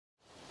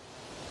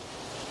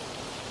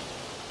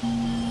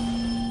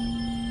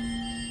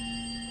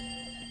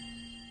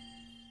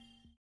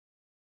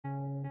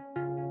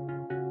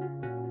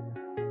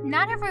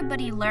Not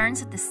everybody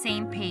learns at the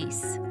same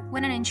pace.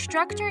 When an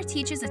instructor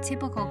teaches a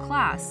typical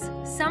class,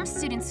 some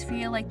students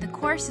feel like the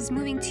course is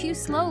moving too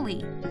slowly,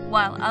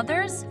 while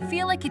others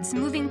feel like it's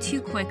moving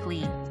too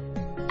quickly.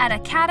 At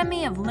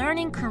Academy of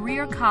Learning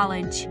Career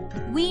College,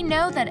 we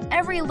know that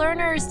every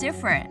learner is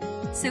different,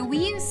 so we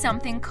use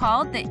something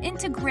called the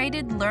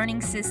Integrated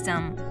Learning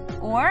System,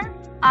 or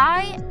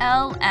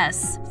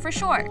ILS for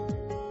short.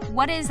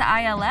 What is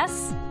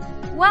ILS?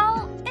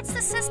 Well, it's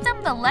the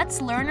system that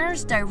lets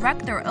learners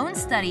direct their own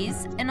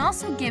studies and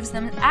also gives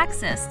them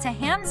access to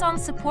hands-on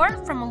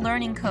support from a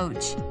learning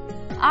coach.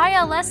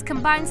 ILS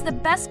combines the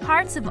best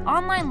parts of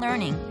online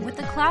learning with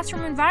the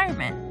classroom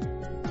environment.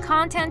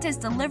 Content is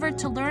delivered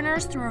to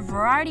learners through a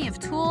variety of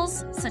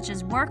tools such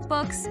as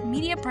workbooks,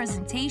 media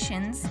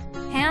presentations,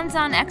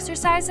 hands-on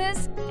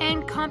exercises,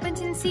 and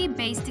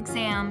competency-based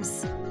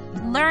exams.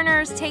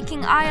 Learners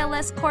taking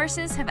ILS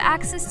courses have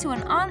access to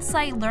an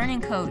on-site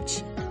learning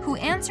coach who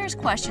answers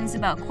questions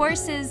about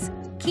courses,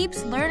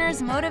 keeps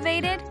learners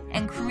motivated,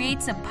 and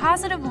creates a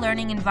positive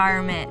learning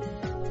environment.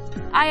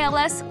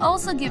 ILS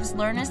also gives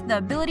learners the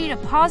ability to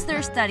pause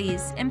their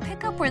studies and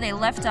pick up where they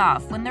left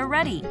off when they're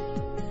ready.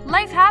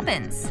 Life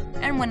happens,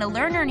 and when a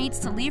learner needs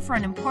to leave for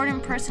an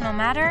important personal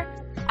matter,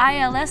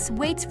 ILS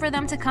waits for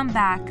them to come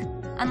back,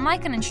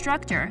 unlike an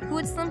instructor who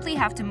would simply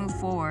have to move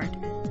forward.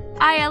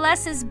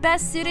 ILS is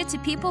best suited to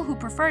people who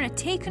prefer to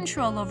take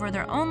control over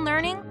their own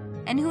learning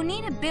and who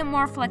need a bit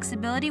more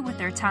flexibility with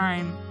their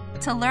time.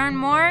 To learn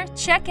more,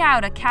 check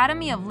out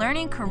Academy of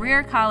Learning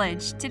Career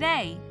College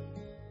today.